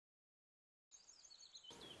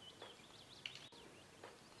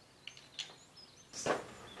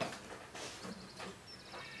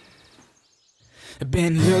I've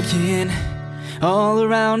been looking all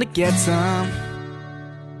around to get some,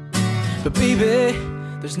 but baby,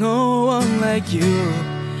 there's no one like you.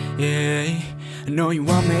 Yeah, I know you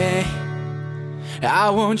want me, I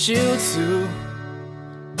want you too.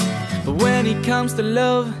 But when it comes to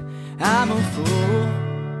love, I'm a fool.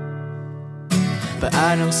 But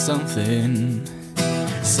I know something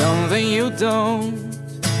you don't.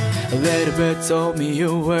 A little bit told me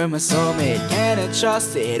you were my soulmate. Can I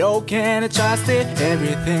trust it? Oh, can I trust it?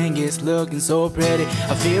 Everything is looking so pretty.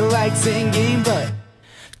 I feel like singing, but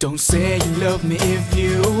don't say you love me if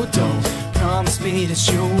you don't. Promise me that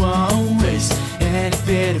you won't waste any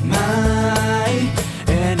bit of my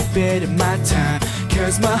time.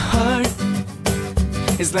 Cause my heart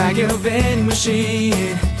is like a vending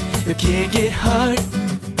machine. You can't get hurt,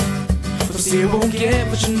 but still won't get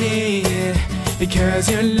what you need. Because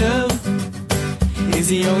your love is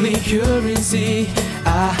the only currency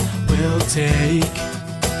I will take.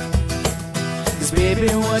 Cause baby,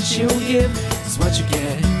 what you give is what you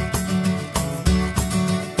get.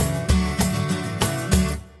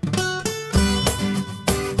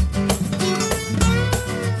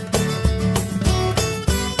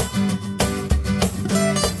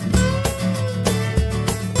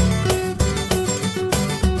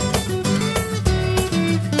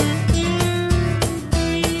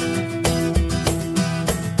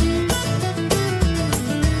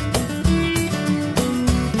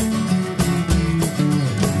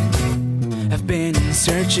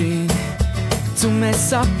 Searching to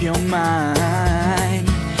mess up your mind,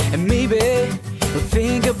 and maybe you'll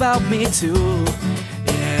think about me too.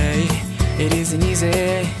 Yeah, it isn't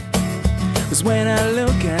easy, cause when I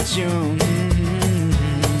look at you,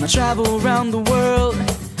 I travel around the world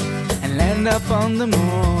and land up on the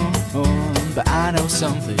moon. But I know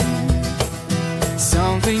something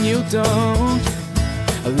you don't.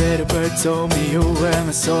 A little bird told me you were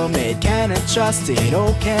my soulmate. Can I trust it?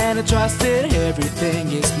 Oh, can I trust it?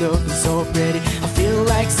 Everything is looking so pretty. I feel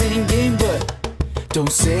like singing, but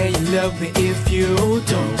don't say you love me if you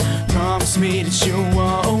don't. Promise me that you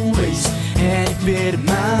won't waste any bit of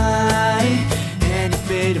my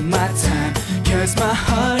time. Cause my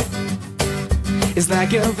heart is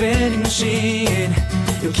like a vending machine.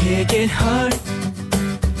 You can't get hurt,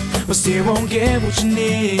 but still won't get what you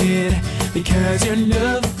need. Because your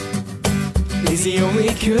love is the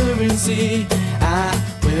only currency I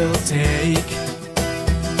will take.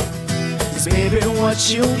 Cause baby, what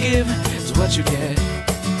you give is what you get.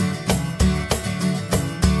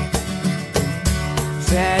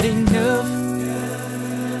 That enough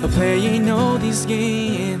of playing all these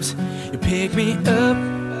games. You pick me up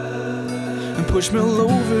and push me all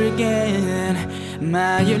over again.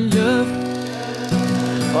 My, your love,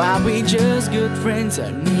 or are we just good friends? I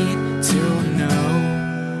need to know.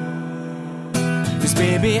 Cause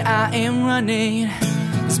baby, I am running.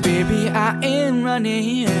 Cause baby, I am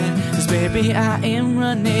running. Cause baby, I am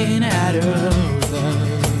running out of love.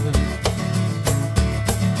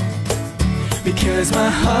 Because my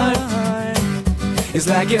heart is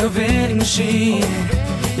like a vending machine.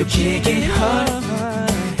 You can't get hurt,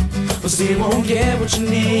 but still won't get what you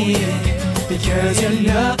need. Because your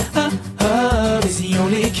love is the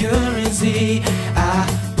only currency I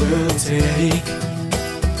will take.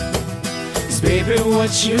 Cause baby,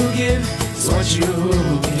 what you give is what you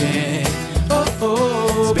get. Oh,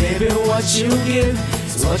 oh, baby, what you give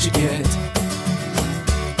is what you get.